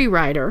a free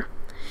rider,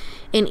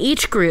 in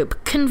each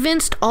group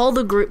convinced all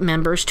the group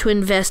members to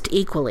invest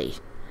equally.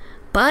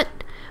 But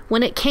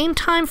when it came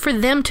time for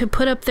them to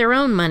put up their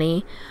own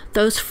money,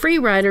 those free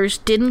riders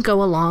didn't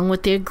go along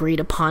with the agreed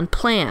upon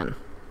plan.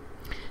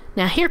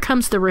 Now here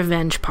comes the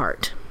revenge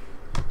part.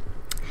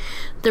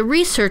 The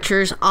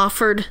researchers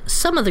offered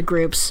some of the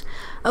groups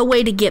a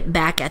way to get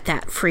back at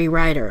that free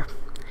rider.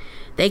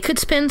 They could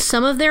spend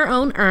some of their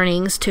own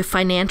earnings to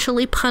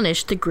financially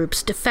punish the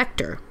group's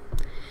defector.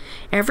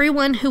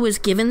 Everyone who was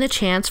given the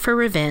chance for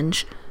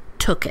revenge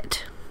took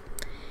it.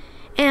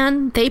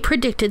 And they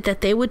predicted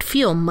that they would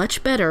feel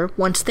much better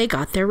once they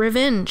got their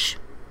revenge.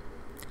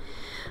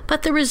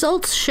 But the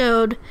results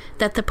showed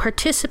that the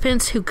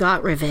participants who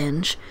got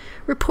revenge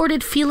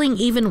reported feeling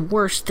even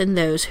worse than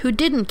those who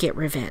didn't get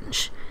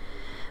revenge,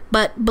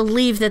 but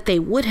believed that they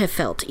would have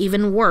felt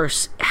even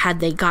worse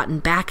had they gotten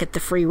back at the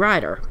free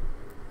rider.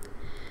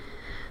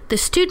 The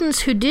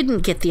students who didn't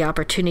get the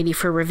opportunity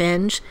for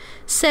revenge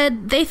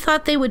said they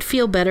thought they would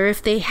feel better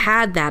if they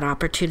had that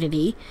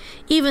opportunity,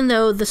 even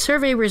though the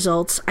survey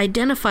results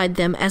identified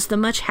them as the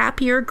much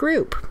happier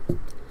group.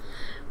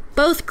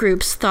 Both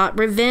groups thought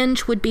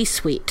revenge would be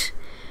sweet,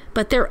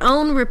 but their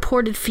own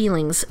reported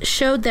feelings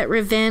showed that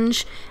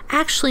revenge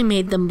actually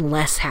made them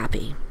less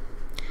happy.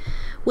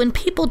 When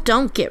people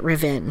don't get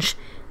revenge,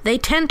 they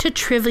tend to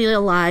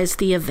trivialize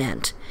the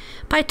event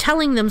by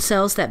telling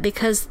themselves that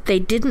because they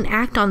didn't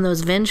act on those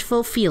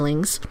vengeful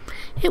feelings,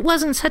 it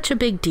wasn't such a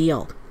big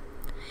deal.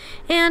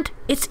 And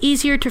it's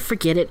easier to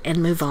forget it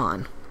and move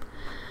on.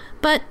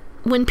 But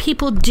when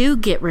people do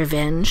get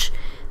revenge,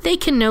 they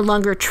can no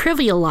longer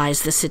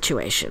trivialize the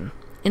situation.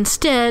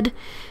 Instead,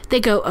 they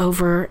go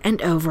over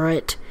and over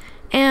it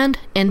and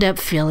end up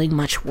feeling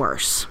much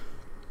worse.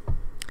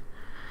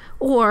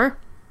 Or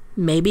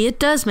maybe it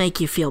does make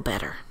you feel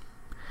better.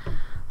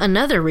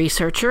 Another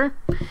researcher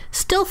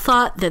still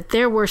thought that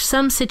there were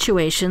some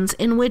situations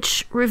in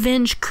which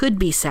revenge could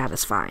be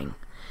satisfying.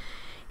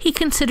 He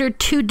considered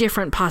two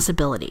different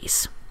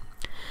possibilities.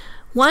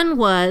 One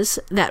was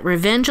that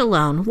revenge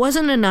alone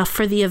wasn't enough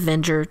for the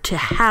avenger to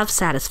have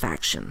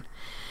satisfaction.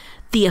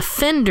 The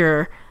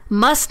offender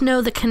must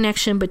know the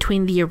connection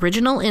between the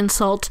original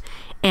insult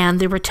and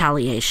the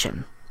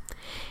retaliation.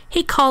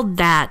 He called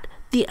that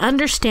the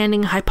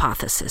understanding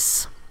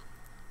hypothesis.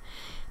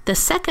 The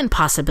second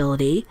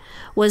possibility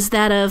was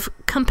that of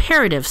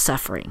comparative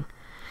suffering.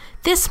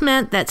 This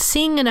meant that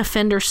seeing an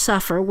offender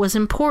suffer was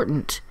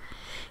important.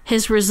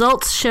 His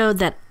results showed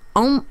that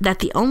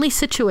the only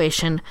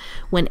situation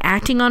when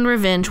acting on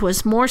revenge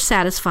was more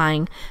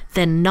satisfying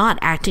than not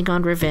acting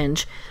on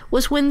revenge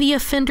was when the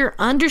offender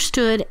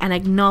understood and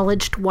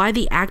acknowledged why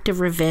the act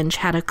of revenge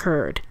had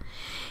occurred.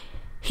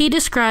 He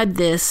described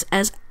this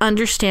as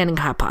understanding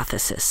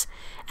hypothesis,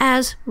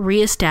 as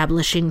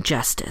reestablishing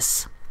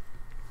justice.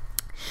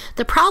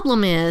 The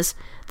problem is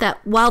that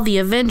while the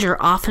avenger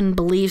often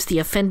believes the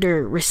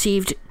offender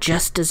received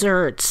just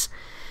desserts,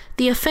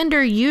 the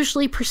offender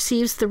usually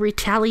perceives the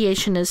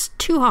retaliation as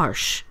too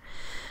harsh.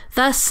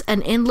 Thus,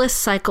 an endless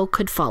cycle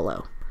could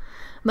follow.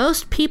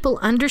 Most people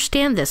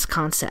understand this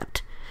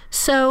concept.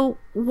 So,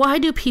 why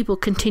do people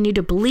continue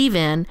to believe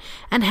in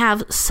and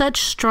have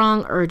such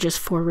strong urges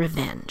for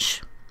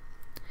revenge?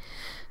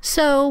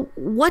 So,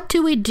 what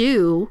do we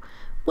do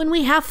when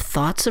we have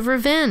thoughts of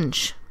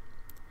revenge?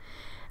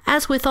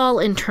 As with all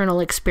internal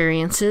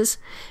experiences,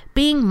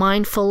 being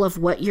mindful of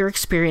what you're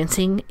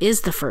experiencing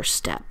is the first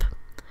step.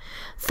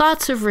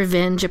 Thoughts of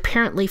revenge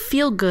apparently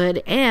feel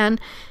good and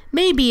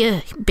may be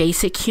a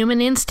basic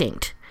human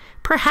instinct,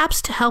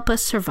 perhaps to help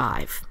us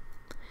survive.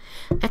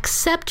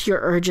 Accept your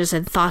urges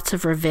and thoughts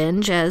of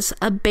revenge as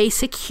a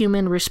basic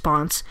human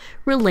response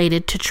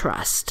related to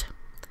trust.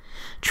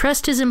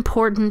 Trust is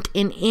important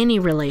in any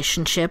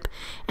relationship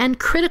and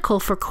critical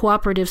for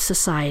cooperative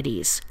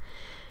societies.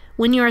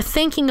 When you are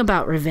thinking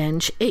about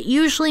revenge, it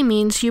usually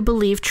means you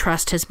believe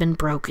trust has been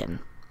broken.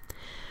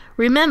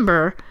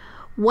 Remember,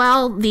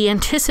 while the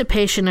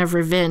anticipation of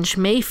revenge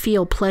may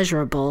feel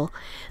pleasurable,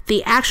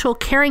 the actual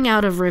carrying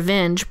out of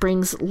revenge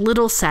brings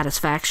little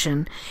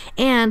satisfaction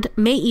and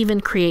may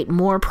even create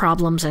more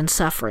problems and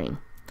suffering.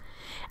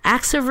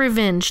 Acts of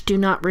revenge do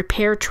not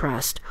repair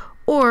trust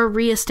or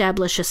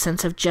reestablish a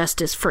sense of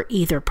justice for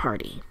either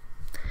party.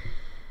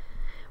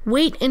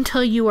 Wait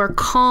until you are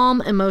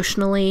calm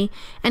emotionally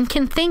and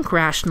can think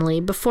rationally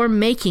before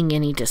making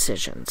any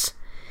decisions.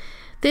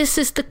 This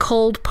is the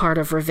cold part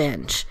of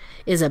revenge,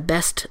 is a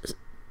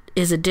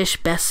dish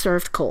best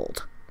served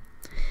cold.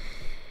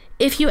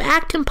 If you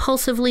act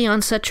impulsively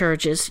on such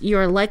urges, you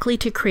are likely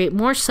to create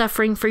more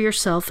suffering for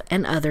yourself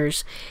and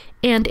others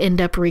and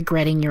end up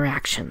regretting your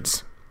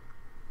actions.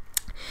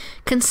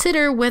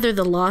 Consider whether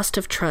the loss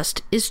of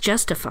trust is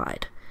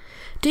justified.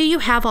 Do you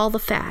have all the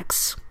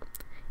facts?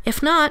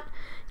 If not,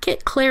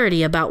 get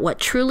clarity about what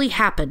truly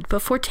happened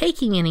before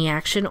taking any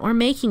action or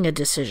making a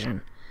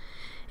decision.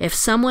 If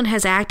someone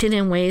has acted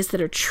in ways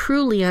that are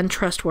truly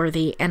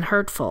untrustworthy and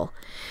hurtful,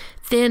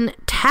 then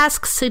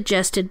tasks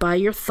suggested by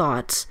your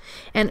thoughts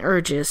and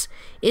urges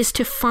is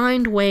to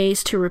find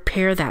ways to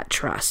repair that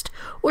trust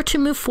or to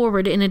move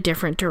forward in a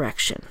different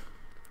direction.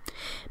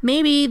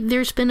 Maybe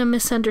there's been a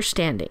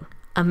misunderstanding,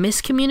 a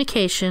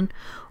miscommunication,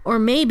 or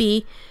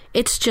maybe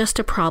it's just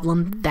a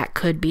problem that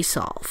could be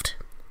solved.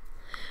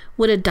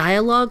 Would a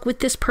dialogue with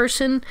this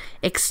person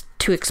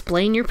to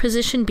explain your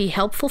position be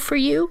helpful for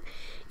you,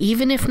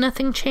 even if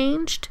nothing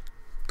changed?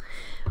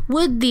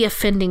 Would the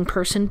offending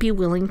person be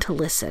willing to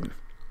listen?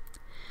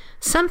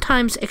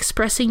 Sometimes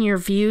expressing your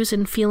views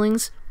and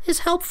feelings is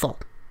helpful.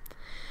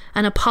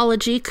 An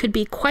apology could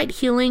be quite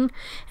healing,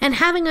 and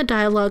having a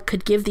dialogue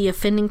could give the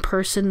offending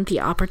person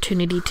the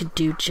opportunity to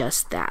do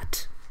just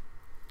that.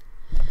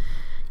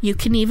 You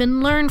can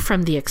even learn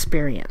from the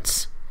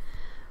experience.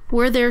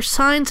 Were there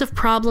signs of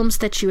problems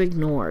that you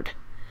ignored?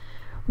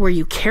 Were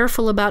you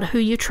careful about who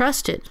you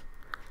trusted?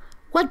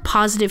 What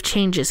positive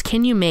changes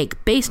can you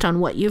make based on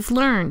what you've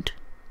learned?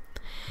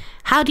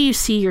 How do you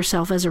see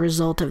yourself as a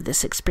result of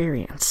this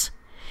experience?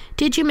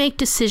 Did you make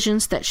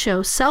decisions that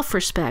show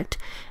self-respect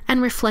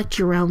and reflect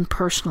your own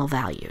personal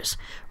values,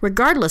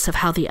 regardless of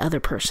how the other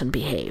person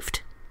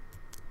behaved?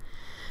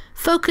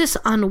 Focus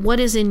on what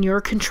is in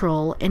your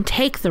control and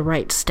take the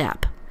right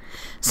step.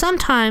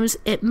 Sometimes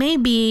it may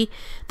be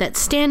that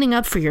standing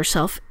up for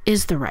yourself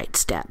is the right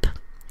step,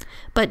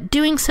 but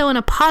doing so in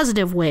a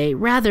positive way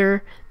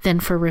rather than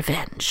for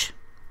revenge.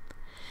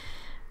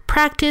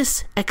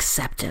 Practice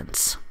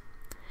acceptance.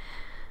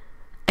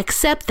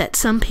 Accept that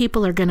some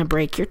people are going to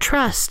break your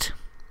trust.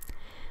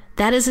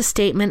 That is a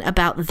statement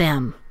about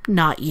them,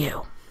 not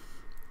you.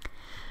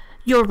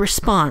 Your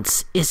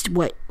response is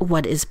what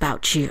is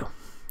about you.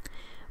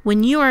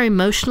 When you are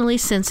emotionally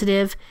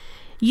sensitive,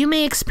 you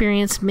may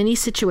experience many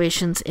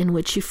situations in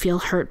which you feel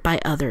hurt by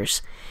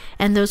others,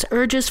 and those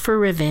urges for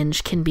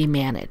revenge can be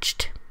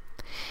managed.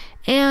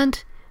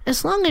 And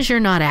as long as you're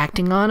not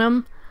acting on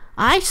them,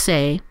 I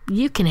say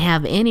you can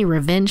have any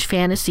revenge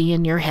fantasy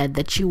in your head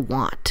that you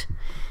want.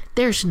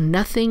 There's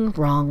nothing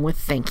wrong with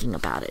thinking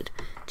about it.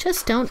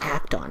 Just don't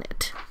act on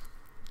it.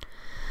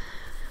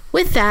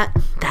 With that,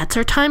 that's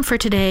our time for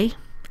today.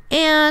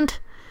 And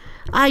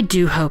I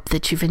do hope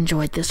that you've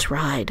enjoyed this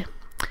ride.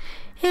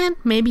 And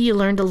maybe you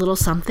learned a little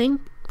something,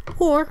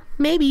 or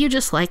maybe you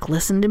just like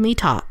listening to me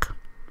talk.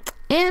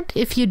 And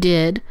if you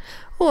did,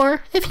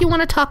 or if you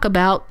want to talk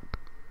about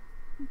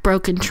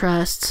broken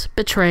trusts,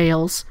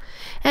 betrayals,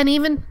 and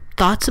even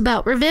thoughts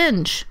about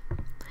revenge,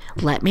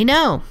 let me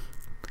know.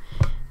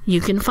 You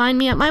can find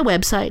me at my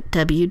website,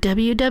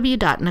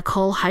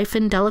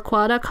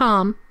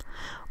 www.nicole-delacroix.com,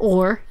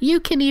 or you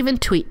can even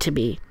tweet to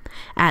me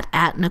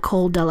at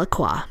Nicole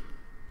Delacroix.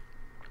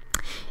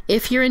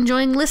 If you're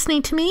enjoying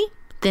listening to me,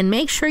 then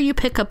make sure you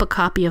pick up a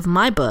copy of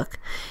my book,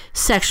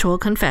 Sexual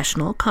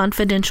Confessional: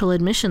 Confidential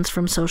Admissions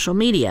from Social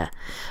Media,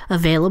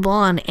 available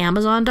on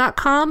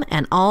Amazon.com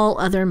and all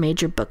other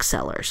major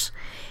booksellers.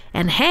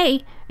 And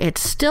hey,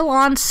 it's still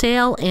on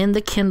sale in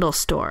the Kindle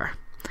store,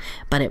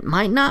 but it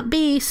might not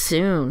be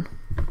soon.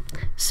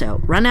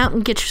 So run out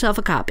and get yourself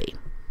a copy.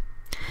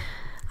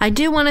 I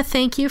do want to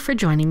thank you for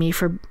joining me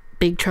for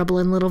Big Trouble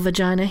in Little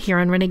Vagina here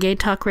on Renegade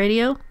Talk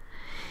Radio.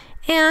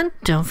 And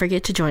don't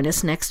forget to join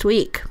us next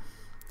week.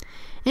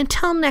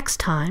 Until next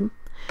time,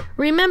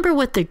 remember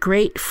what the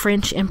great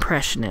French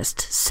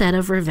impressionist said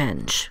of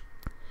revenge.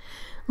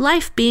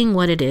 Life being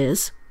what it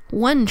is,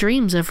 one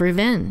dreams of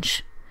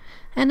revenge.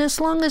 And as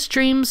long as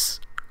dreams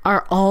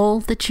are all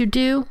that you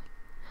do,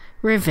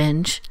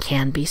 revenge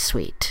can be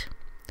sweet.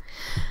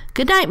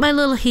 Good night, my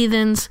little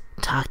heathens.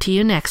 Talk to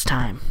you next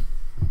time.